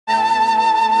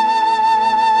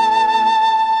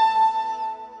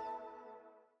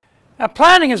Now,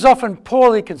 planning is often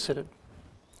poorly considered.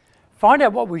 Find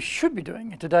out what we should be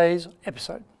doing in today's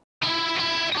episode.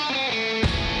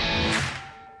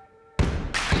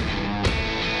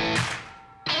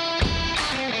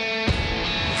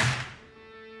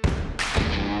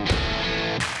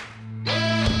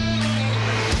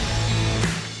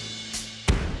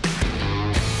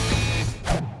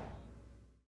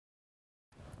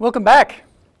 Welcome back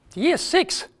to year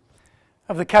 6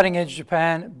 of the Cutting Edge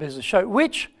Japan Business Show,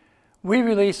 which we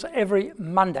release every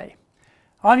Monday.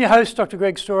 I'm your host, Dr.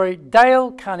 Greg Story,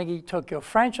 Dale Carnegie Tokyo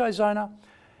franchise owner,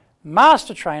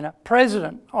 master trainer,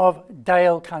 president of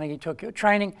Dale Carnegie Tokyo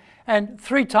Training, and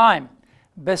 3-time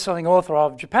best-selling author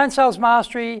of Japan Sales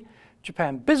Mastery,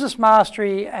 Japan Business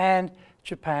Mastery, and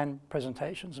Japan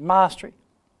Presentations Mastery.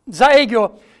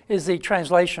 Zaegyo is the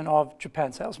translation of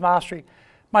Japan Sales Mastery.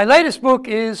 My latest book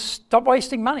is Stop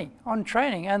Wasting Money on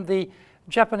Training, and the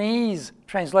Japanese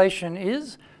translation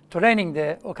is Training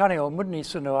de Okane o Muda ni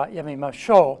suru no wa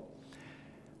yamemashou.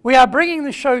 We are bringing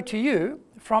the show to you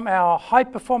from our High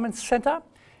Performance Center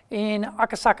in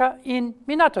Akasaka in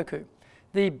Minato-ku,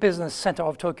 the business center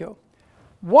of Tokyo.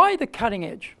 Why the cutting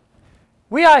edge?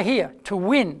 We are here to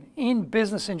win in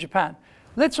business in Japan.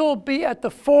 Let's all be at the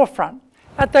forefront,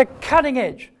 at the cutting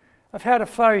edge of how to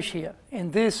flourish here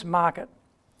in this market.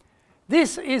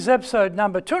 This is episode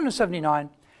number 279,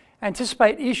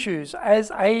 Anticipate Issues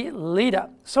as a Leader.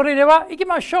 それでは行き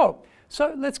ましょう.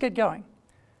 So let's get going.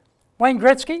 Wayne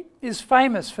Gretzky is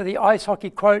famous for the ice hockey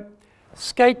quote,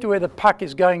 skate to where the puck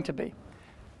is going to be,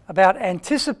 about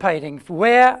anticipating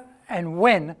where and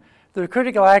when the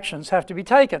critical actions have to be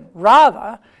taken,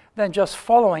 rather than just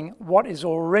following what is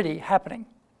already happening.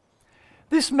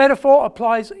 This metaphor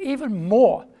applies even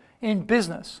more in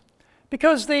business,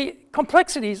 because the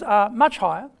complexities are much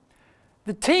higher,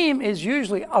 the team is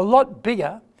usually a lot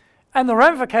bigger, and the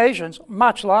ramifications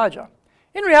much larger.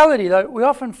 In reality, though, we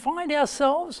often find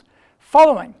ourselves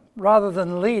following rather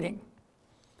than leading.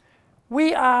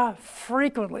 We are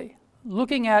frequently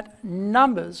looking at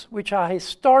numbers which are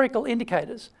historical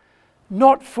indicators,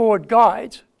 not forward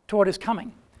guides to what is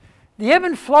coming. The ebb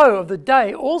and flow of the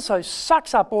day also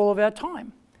sucks up all of our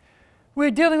time. We're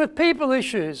dealing with people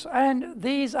issues, and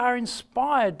these are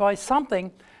inspired by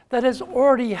something that has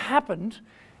already happened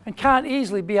and can't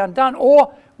easily be undone,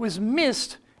 or was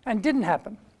missed and didn't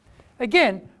happen.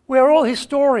 Again, we're all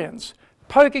historians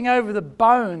poking over the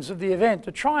bones of the event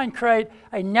to try and create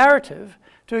a narrative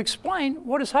to explain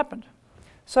what has happened,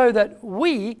 so that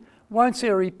we won't see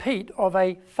a repeat of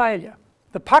a failure.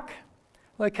 The puck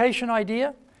location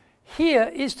idea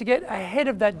here is to get ahead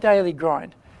of that daily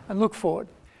grind and look forward.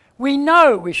 We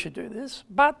know we should do this,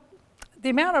 but the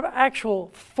amount of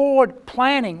actual forward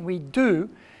planning we do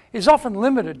is often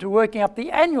limited to working up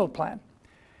the annual plan.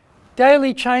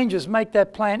 Daily changes make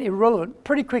that plan irrelevant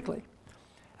pretty quickly.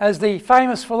 As the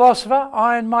famous philosopher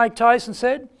Iron Mike Tyson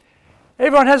said,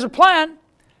 everyone has a plan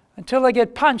until they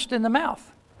get punched in the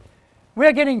mouth.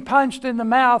 We're getting punched in the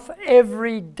mouth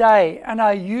every day and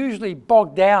are usually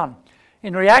bogged down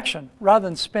in reaction rather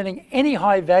than spending any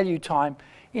high value time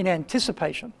in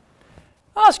anticipation.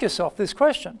 Ask yourself this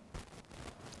question.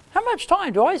 How much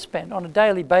time do I spend on a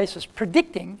daily basis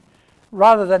predicting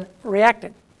rather than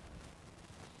reacting?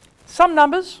 Some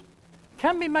numbers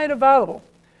can be made available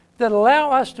that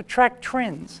allow us to track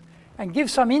trends and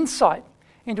give some insight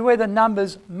into where the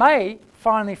numbers may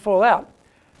finally fall out.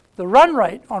 The run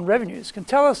rate on revenues can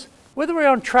tell us whether we're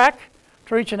on track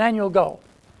to reach an annual goal.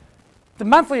 The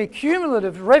monthly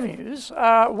accumulative revenues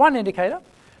are one indicator,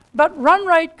 but run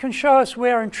rate can show us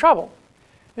we're in trouble.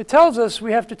 It tells us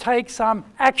we have to take some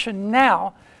action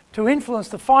now to influence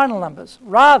the final numbers,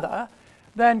 rather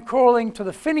than crawling to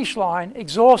the finish line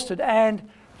exhausted and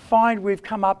find we've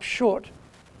come up short.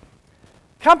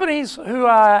 Companies who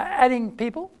are adding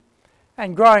people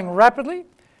and growing rapidly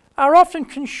are often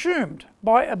consumed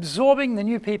by absorbing the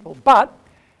new people, but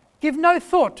give no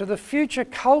thought to the future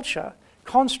culture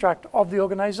construct of the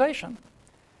organization.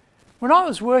 When I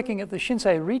was working at the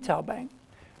Shinsei Retail Bank,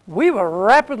 we were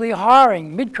rapidly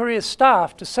hiring mid-career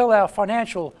staff to sell our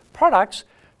financial products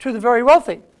to the very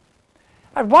wealthy.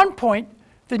 At one point,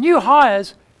 the new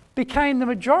hires became the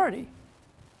majority.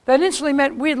 That instantly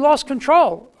meant we'd lost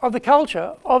control of the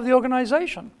culture of the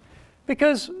organization,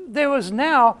 because there was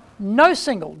now no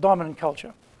single dominant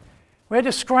culture. We had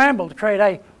to scramble to create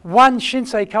a one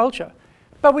Shinsei culture,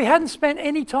 but we hadn't spent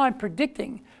any time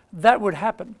predicting that would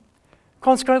happen.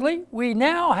 Consequently, we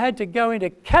now had to go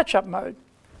into catch-up mode.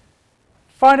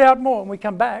 Find out more when we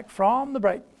come back from the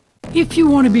break. If you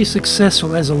want to be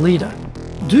successful as a leader,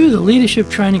 do the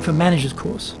Leadership Training for Managers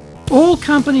course. All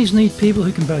companies need people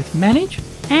who can both manage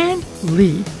and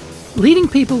lead. Leading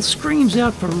people screams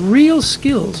out for real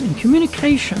skills in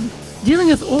communication, dealing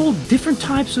with all different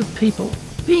types of people,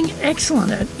 being excellent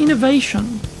at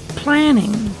innovation,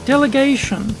 planning,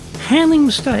 delegation, handling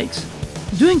mistakes,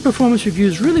 doing performance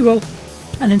reviews really well,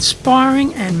 and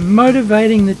inspiring and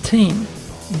motivating the team.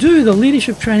 Do the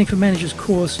Leadership Training for Managers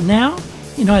course now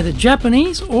in either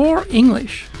Japanese or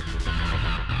English.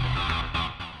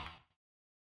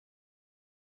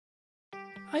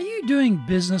 Are you doing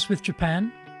business with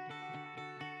Japan?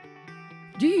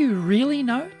 Do you really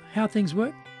know how things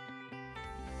work?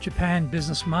 Japan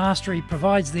Business Mastery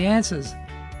provides the answers.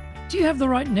 Do you have the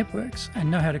right networks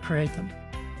and know how to create them?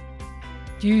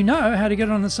 Do you know how to get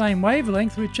on the same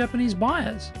wavelength with Japanese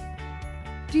buyers?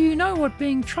 Do you know what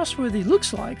being trustworthy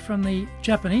looks like from the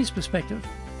Japanese perspective?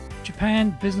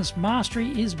 Japan Business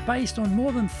Mastery is based on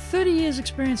more than 30 years'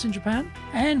 experience in Japan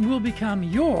and will become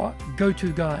your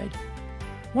go-to guide.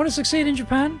 Want to succeed in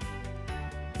Japan?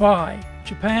 Buy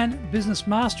Japan Business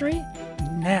Mastery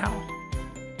now.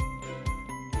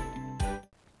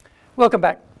 Welcome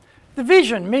back. The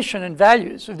vision, mission and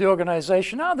values of the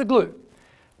organisation are the glue.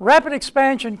 Rapid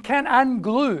expansion can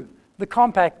unglue the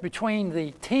compact between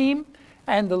the team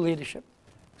and the leadership.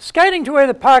 Skating to where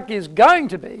the puck is going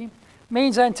to be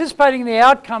means anticipating the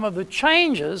outcome of the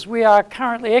changes we are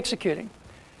currently executing.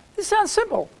 This sounds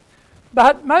simple,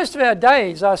 but most of our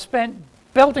days are spent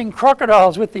belting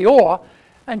crocodiles with the oar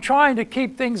and trying to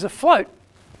keep things afloat.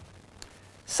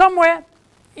 Somewhere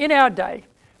in our day,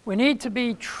 we need to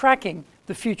be tracking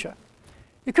the future.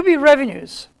 It could be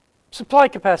revenues, supply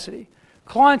capacity,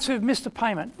 clients who've missed a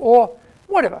payment, or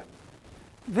whatever.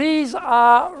 These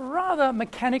are rather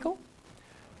mechanical.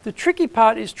 The tricky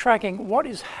part is tracking what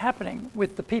is happening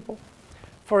with the people.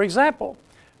 For example,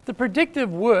 the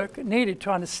predictive work needed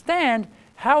to understand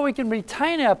how we can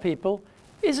retain our people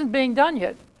isn't being done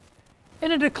yet.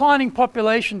 In a declining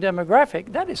population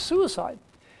demographic, that is suicide.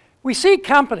 We see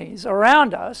companies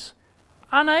around us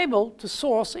unable to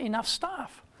source enough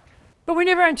staff, but we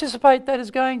never anticipate that is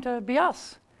going to be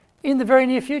us in the very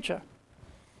near future.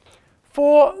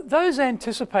 For those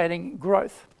anticipating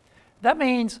growth, that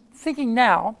means thinking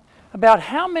now about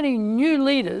how many new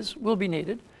leaders will be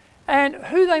needed and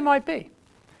who they might be.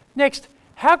 Next,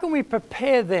 how can we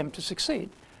prepare them to succeed?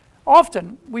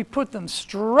 Often, we put them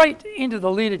straight into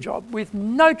the leader job with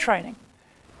no training.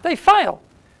 They fail,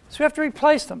 so we have to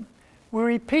replace them. We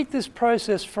repeat this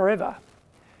process forever.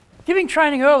 Giving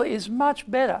training early is much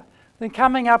better than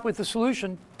coming up with a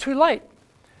solution too late.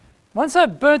 Once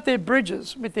they've burnt their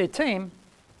bridges with their team,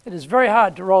 it is very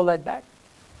hard to roll that back.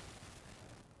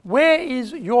 Where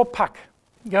is your puck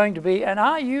going to be, and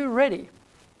are you ready?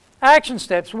 Action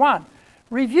steps. 1,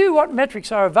 review what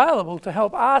metrics are available to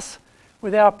help us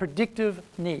with our predictive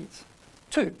needs.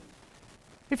 2,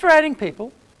 if you're adding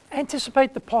people,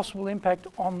 anticipate the possible impact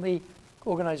on the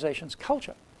organization's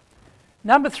culture.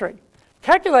 Number 3,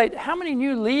 calculate how many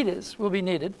new leaders will be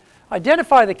needed,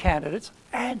 identify the candidates,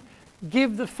 and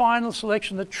give the final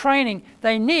selection the training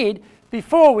they need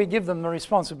before we give them the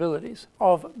responsibilities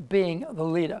of being the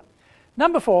leader.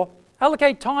 Number 4,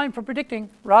 allocate time for predicting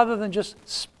rather than just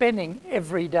spending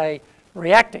every day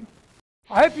reacting.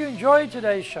 I hope you enjoyed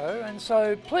today's show, and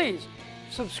so please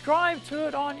subscribe to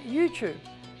it on YouTube.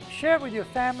 Share it with your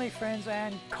family, friends,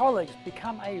 and colleagues.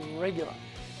 Become a regular.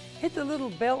 Hit the little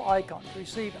bell icon to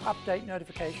receive update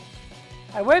notifications.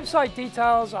 Our website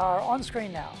details are on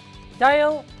screen now.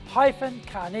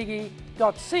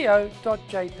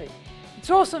 dale-carnegie.co.jp. It's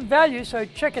awesome value, so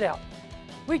check it out.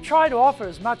 We try to offer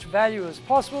as much value as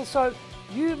possible, so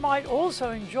you might also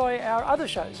enjoy our other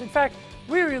shows. In fact,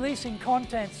 we're releasing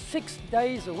content 6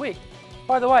 days a week.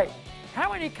 By the way,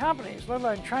 how many companies, let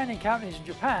alone training companies in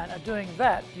Japan, are doing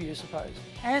that, do you suppose?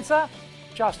 Answer,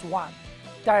 just one,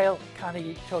 Dale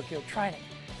Carnegie Tokyo Training.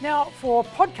 Now, for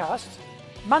podcasts,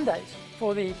 Mondays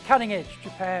for the Cutting Edge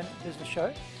Japan Business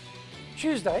Show,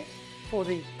 Tuesday for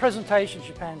the Presentations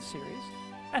Japan series,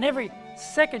 and every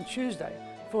second Tuesday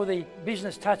for the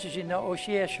Business Tatsujin no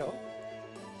Oshie Show,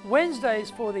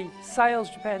 Wednesdays for the Sales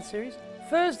Japan series,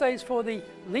 Thursdays for the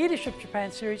Leadership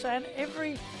Japan series, and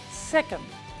every second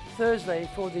Thursday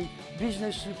for the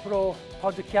Business Pro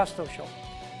Podcast Show.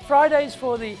 Fridays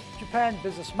for the Japan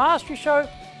Business Mastery Show,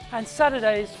 and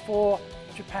Saturdays for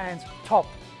Japan's top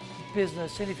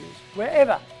business interviews,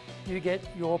 wherever you get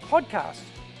your podcasts.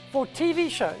 For TV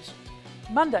shows,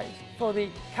 Mondays for the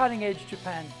Cutting Edge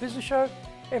Japan Business Show.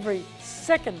 Every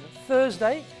second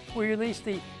Thursday, we release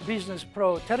the Business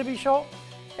Pro Television Show.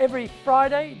 Every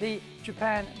Friday, the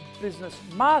Japan Business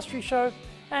Mastery Show.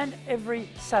 And every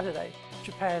Saturday,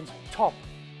 Japan's top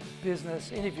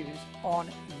business interviews on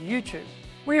YouTube.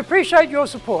 We appreciate your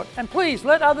support, and please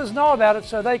let others know about it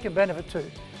so they can benefit too.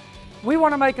 We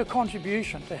want to make a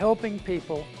contribution to helping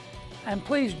people, and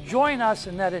please join us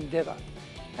in that endeavor.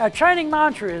 Our training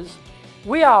mantra is,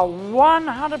 we are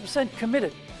 100%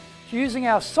 committed to using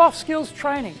our soft skills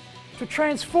training to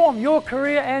transform your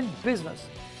career and business.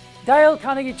 Dale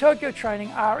Carnegie Tokyo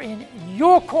Training are in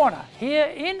your corner here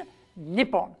in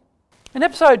Nippon. In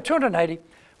episode 280,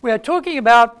 we are talking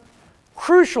about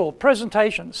crucial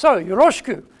presentations. So,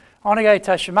 yoroshiku onegai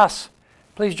itashimasu.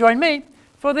 Please join me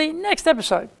for the next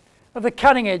episode of the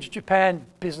Cutting Edge Japan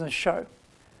Business Show.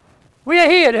 We are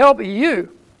here to help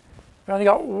you. We've only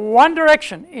got one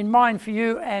direction in mind for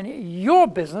you and your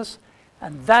business,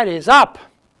 and that is up.